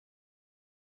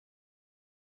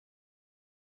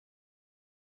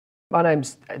My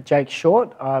name's Jake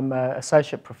Shortt. I'm an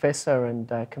Associate Professor and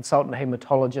Consultant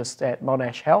Haematologist at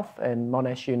Monash Health and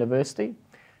Monash University,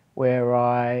 where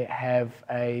I have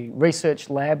a research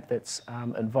lab that's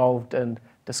involved in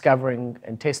discovering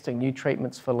and testing new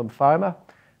treatments for lymphoma.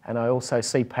 And I also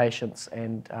see patients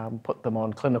and put them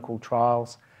on clinical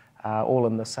trials, all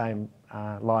in the same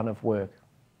line of work.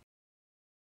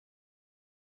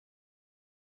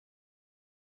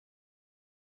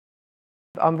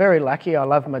 I'm very lucky. I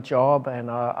love my job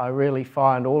and I really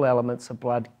find all elements of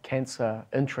blood cancer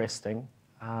interesting.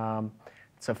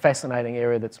 It's a fascinating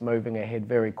area that's moving ahead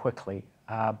very quickly.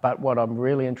 But what I'm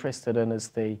really interested in is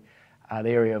the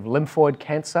area of lymphoid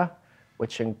cancer,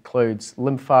 which includes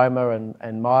lymphoma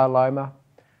and myeloma.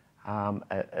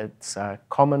 It's a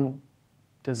common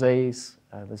disease.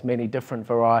 There's many different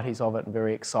varieties of it and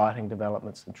very exciting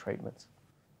developments and treatments.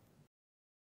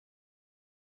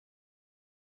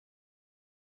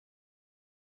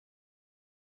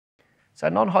 So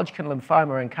non-Hodgkin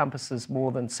lymphoma encompasses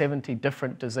more than 70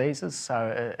 different diseases,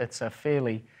 so it's a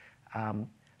fairly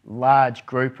large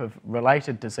group of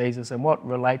related diseases, and what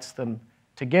relates them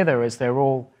together is they're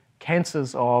all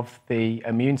cancers of the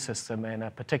immune system and a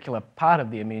particular part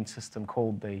of the immune system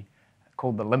called the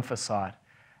lymphocyte.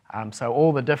 So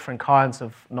all the different kinds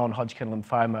of non-Hodgkin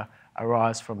lymphoma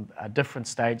arise from different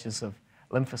stages of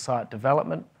lymphocyte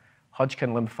development. Hodgkin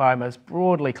lymphoma is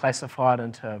broadly classified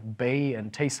into B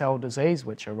and T cell disease,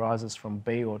 which arises from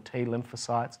B or T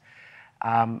lymphocytes,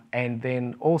 and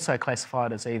then also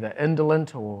classified as either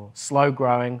indolent or slow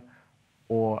growing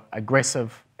or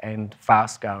aggressive and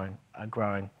fast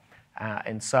growing.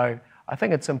 And so I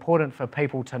think it's important for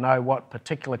people to know what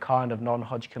particular kind of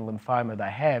non-Hodgkin lymphoma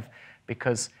they have,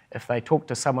 because if they talk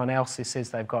to someone else who says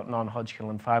they've got non-Hodgkin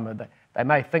lymphoma, they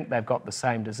may think they've got the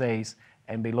same disease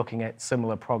and be looking at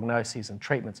similar prognoses and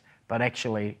treatments, but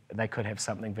actually they could have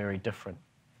something very different.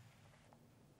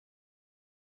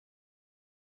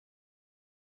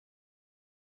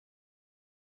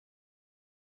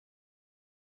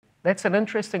 That's an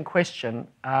interesting question,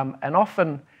 and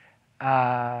often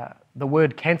the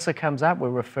word cancer comes up.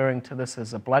 We're referring to this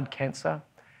as a blood cancer.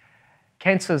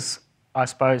 Cancers, I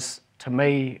suppose, to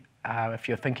me, if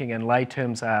you're thinking in lay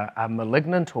terms, are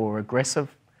malignant or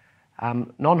aggressive.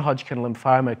 Non-Hodgkin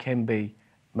lymphoma can be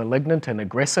malignant and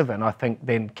aggressive, and I think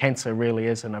then cancer really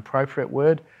is an appropriate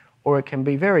word, or it can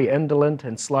be very indolent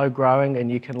and slow growing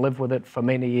and you can live with it for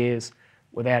many years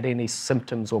without any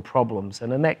symptoms or problems.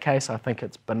 And in that case, I think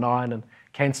it's benign, and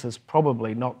cancer's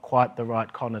probably not quite the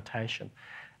right connotation.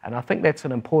 And I think that's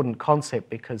an important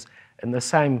concept, because in the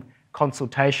same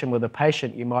consultation with a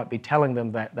patient, you might be telling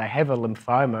them that they have a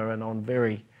lymphoma, and on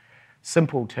very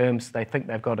simple terms, they think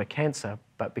they've got a cancer,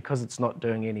 but because it's not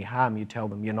doing any harm, you tell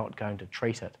them you're not going to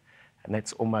treat it. And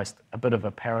that's almost a bit of a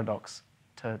paradox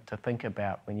to think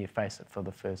about when you face it for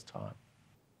the first time.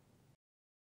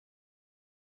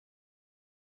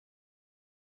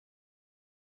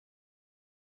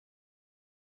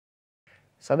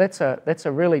 So that's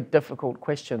a really difficult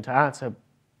question to answer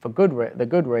for the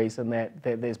good reason that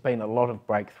there's been a lot of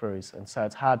breakthroughs, and so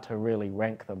it's hard to really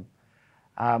rank them.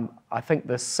 I think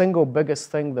the single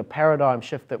biggest thing, the paradigm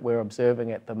shift that we're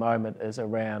observing at the moment, is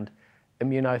around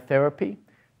immunotherapy.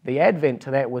 The advent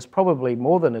to that was probably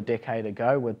more than a decade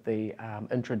ago with the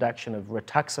introduction of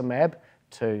rituximab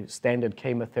to standard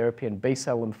chemotherapy and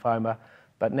B-cell lymphoma,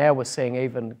 but now we're seeing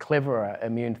even cleverer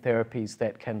immune therapies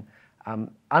that can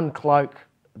uncloak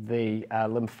the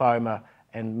lymphoma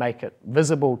and make it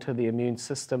visible to the immune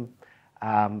system,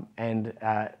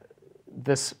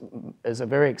 this is a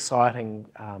very exciting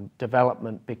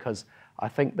development, because I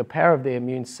think the power of the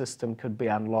immune system could be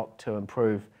unlocked to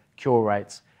improve cure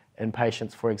rates in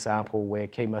patients, for example, where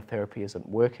chemotherapy isn't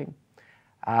working.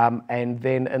 And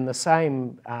then in the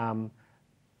same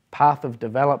path of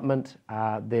development,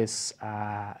 there's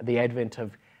the advent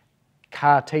of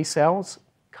CAR T cells,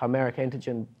 chimeric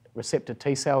antigen receptor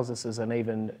T cells. This is an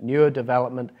even newer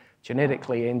development,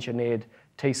 genetically engineered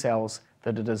T cells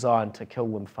that are designed to kill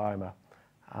lymphoma.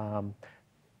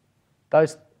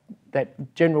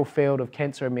 That general field of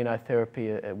cancer immunotherapy,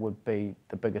 it would be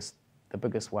the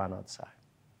biggest one, I'd say.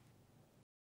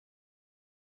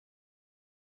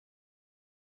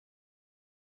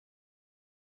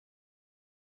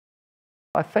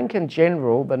 I think in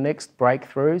general the next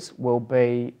breakthroughs will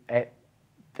be at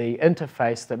the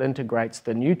interface that integrates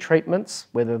the new treatments,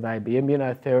 whether they be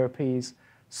immunotherapies,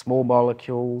 small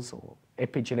molecules, or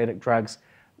epigenetic drugs,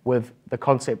 with the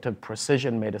concept of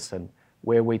precision medicine,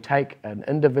 where we take an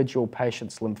individual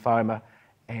patient's lymphoma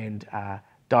and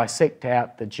dissect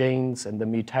out the genes and the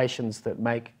mutations that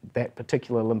make that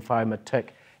particular lymphoma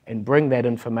tick, and bring that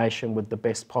information with the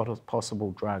best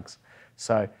possible drugs.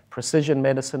 So precision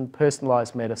medicine,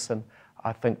 personalised medicine,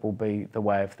 I think will be the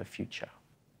way of the future.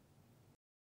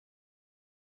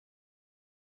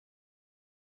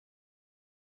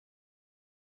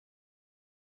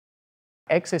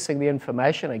 Accessing the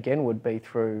information, again, would be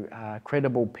through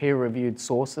credible peer-reviewed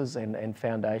sources and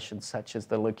foundations such as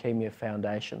the Leukaemia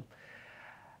Foundation.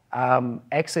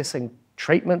 Accessing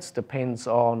treatments depends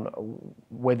on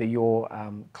whether your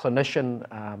clinician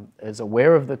is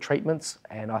aware of the treatments,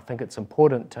 and I think it's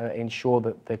important to ensure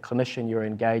that the clinician you're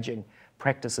engaging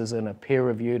practices in a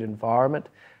peer-reviewed environment,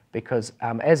 because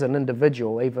as an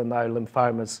individual, even though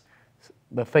lymphoma's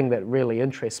the thing that really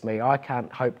interests me, I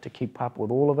can't hope to keep up with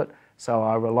all of it. So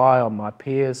I rely on my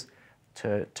peers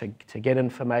to get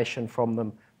information from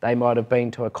them. They might have been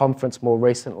to a conference more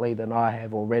recently than I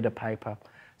have, or read a paper.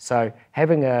 So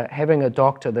having a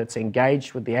doctor that's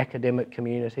engaged with the academic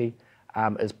community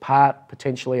as part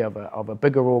potentially of a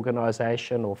bigger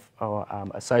organisation or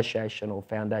association or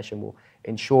foundation will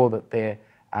ensure that they're,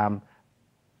 no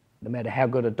matter how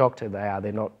good a doctor they are,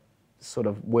 they're not sort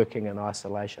of working in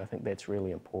isolation. I think that's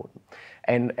really important.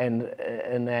 And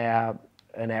in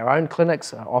our own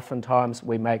clinics, oftentimes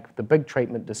we make the big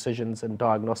treatment decisions and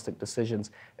diagnostic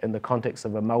decisions in the context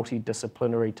of a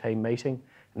multidisciplinary team meeting,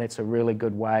 and that's a really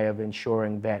good way of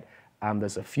ensuring that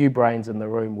there's a few brains in the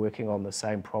room working on the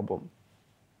same problem.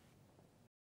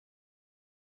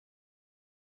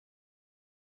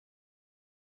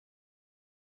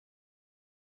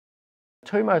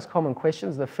 Two most common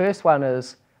questions. The first one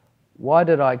is, why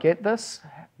did I get this?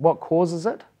 What causes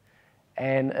it?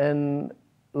 And in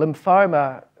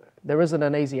lymphoma, there isn't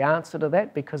an easy answer to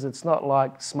that, because it's not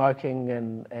like smoking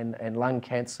and lung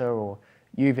cancer or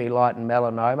UV light and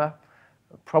melanoma.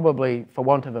 Probably, for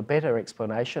want of a better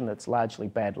explanation, it's largely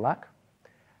bad luck.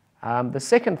 The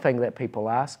second thing that people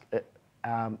ask,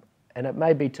 and it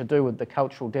may be to do with the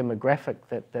cultural demographic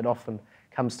that often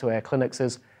comes to our clinics,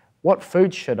 is what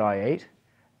food should I eat?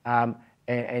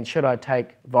 And should I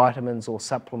take vitamins or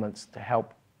supplements to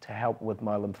help with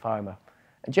my lymphoma?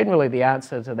 And generally the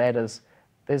answer to that is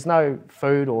there's no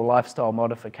food or lifestyle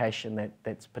modification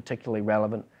that's particularly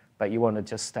relevant, but you want to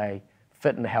just stay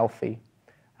fit and healthy.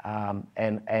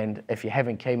 And if you're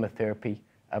having chemotherapy,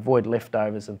 avoid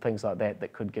leftovers and things like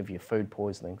that could give you food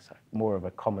poisoning, so more of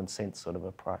a common sense sort of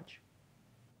approach.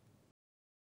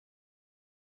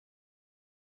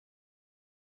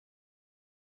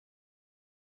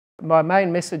 My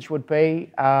main message would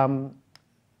be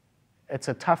it's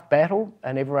a tough battle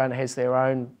and everyone has their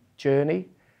own journey.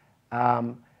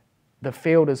 The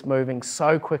field is moving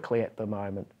so quickly at the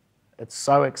moment. It's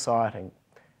so exciting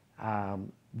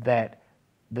that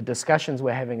the discussions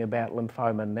we're having about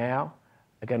lymphoma now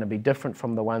are going to be different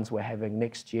from the ones we're having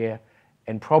next year,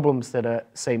 and problems that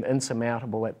seem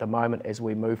insurmountable at the moment as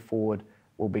we move forward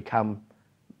will become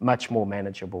much more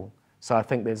manageable. So I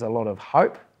think there's a lot of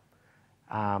hope.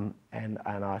 And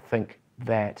I think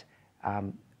that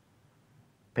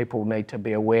people need to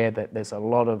be aware that there's a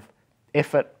lot of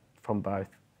effort from both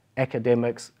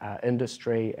academics,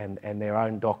 industry, and their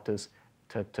own doctors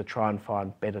to try and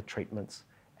find better treatments,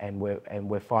 and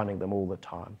we're finding them all the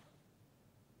time.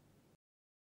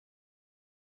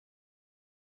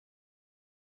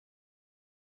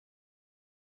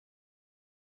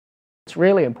 It's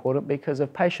really important because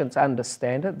if patients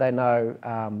understand it, they know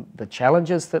the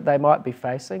challenges that they might be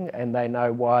facing, and they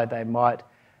know why they might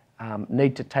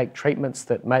need to take treatments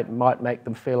that might make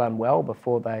them feel unwell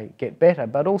before they get better,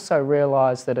 but also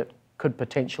realise that it could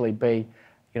potentially be,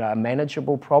 a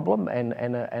manageable problem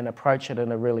and approach it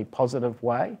in a really positive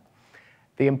way.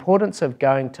 The importance of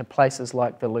going to places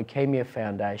like the Leukaemia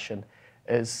Foundation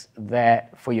is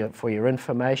that, for your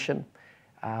information,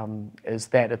 is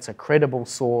that it's a credible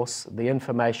source, the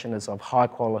information is of high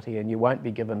quality, and you won't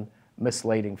be given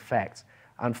misleading facts.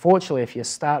 Unfortunately, if you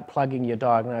start plugging your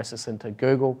diagnosis into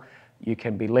Google, you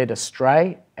can be led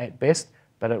astray at best,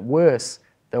 but at worst,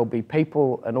 there'll be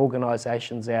people and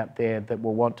organisations out there that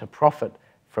will want to profit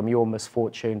from your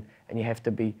misfortune, and you have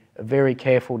to be very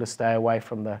careful to stay away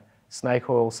from the snake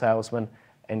oil salesman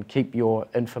and keep your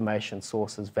information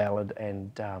sources valid,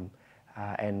 and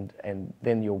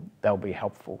then they'll be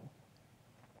helpful.